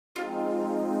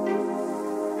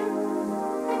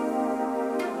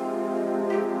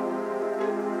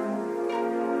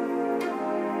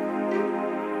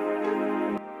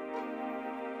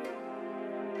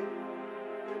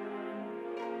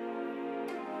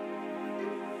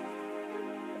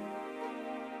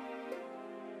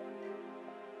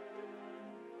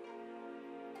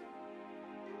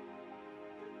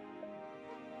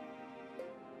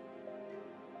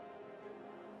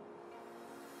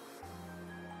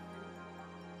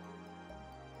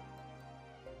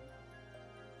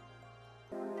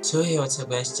So hey, what's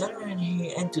up guys, Lorena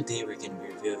here, and today we're gonna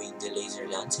be reviewing the Razer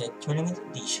Lancehead Tournament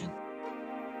Edition.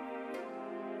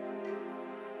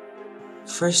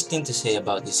 First thing to say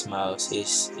about this mouse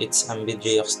is its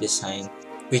ambidextrous design,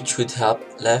 which would help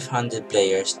left-handed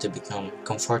players to become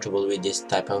comfortable with this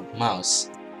type of mouse.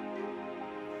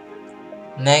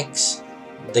 Next,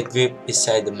 the grip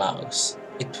beside the mouse.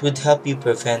 It would help you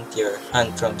prevent your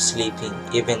hand from slipping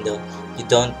even though you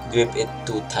don't grip it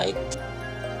too tight.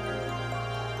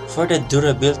 For the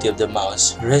durability of the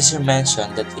mouse, Razer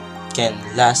mentioned that it can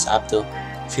last up to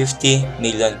 50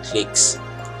 million clicks.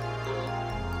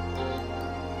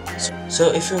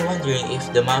 So if you're wondering if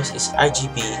the mouse is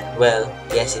RGB, well,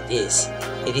 yes it is.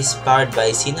 It is powered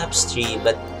by Synapse 3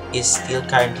 but is still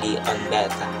currently on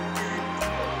beta.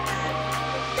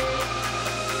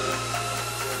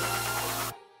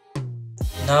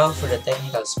 Now for the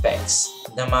technical specs.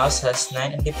 The mouse has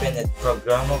 9 independent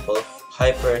programmable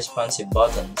hyper-responsive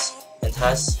buttons and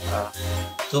has a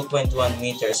 2.1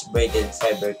 meters braided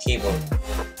fiber cable.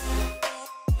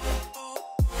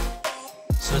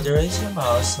 So the Razer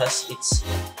mouse has its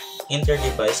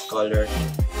inter-device color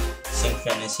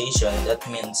synchronization. That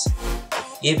means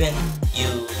even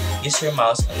you use your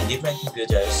mouse on different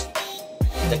computers,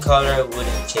 the color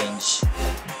wouldn't change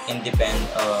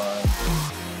independent on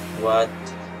what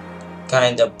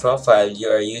kind of profile you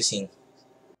are using.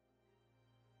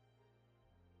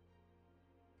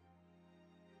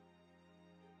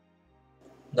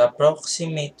 The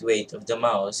approximate weight of the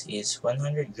mouse is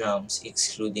 100 grams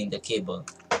excluding the cable.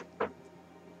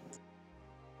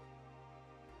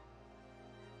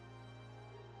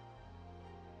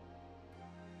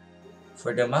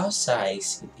 For the mouse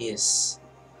size, it is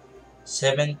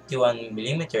 71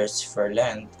 millimeters for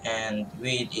length, and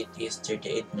width it is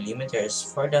 38 millimeters.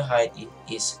 For the height, it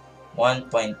is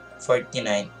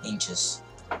 1.49 inches.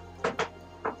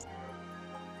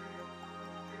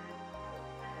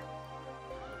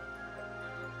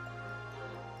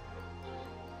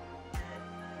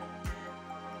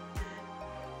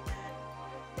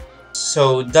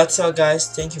 So that's all guys,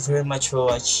 thank you very much for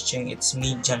watching. It's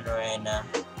me, Lorena,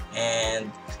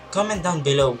 and comment down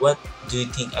below what do you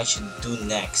think I should do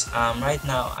next. Right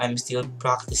now I'm still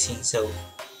practicing, so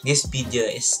this video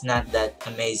is not that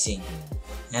amazing.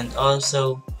 And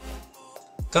also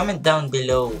comment down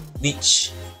below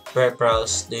which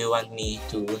peripherals do you want me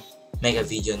to make a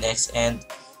video next, and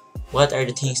what are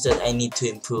the things that I need to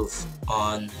improve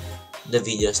on the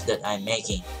videos that I'm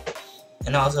making.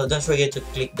 And also don't forget to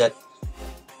click that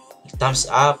thumbs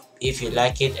up if you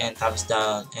like it, and thumbs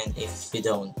down and if you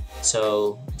don't.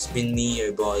 So it's been me,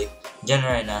 your boy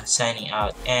Lorena, signing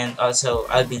out, and also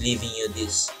I'll be leaving you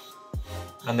this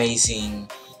amazing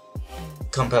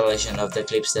compilation of the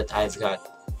clips that I've got,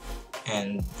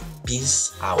 and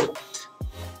peace out.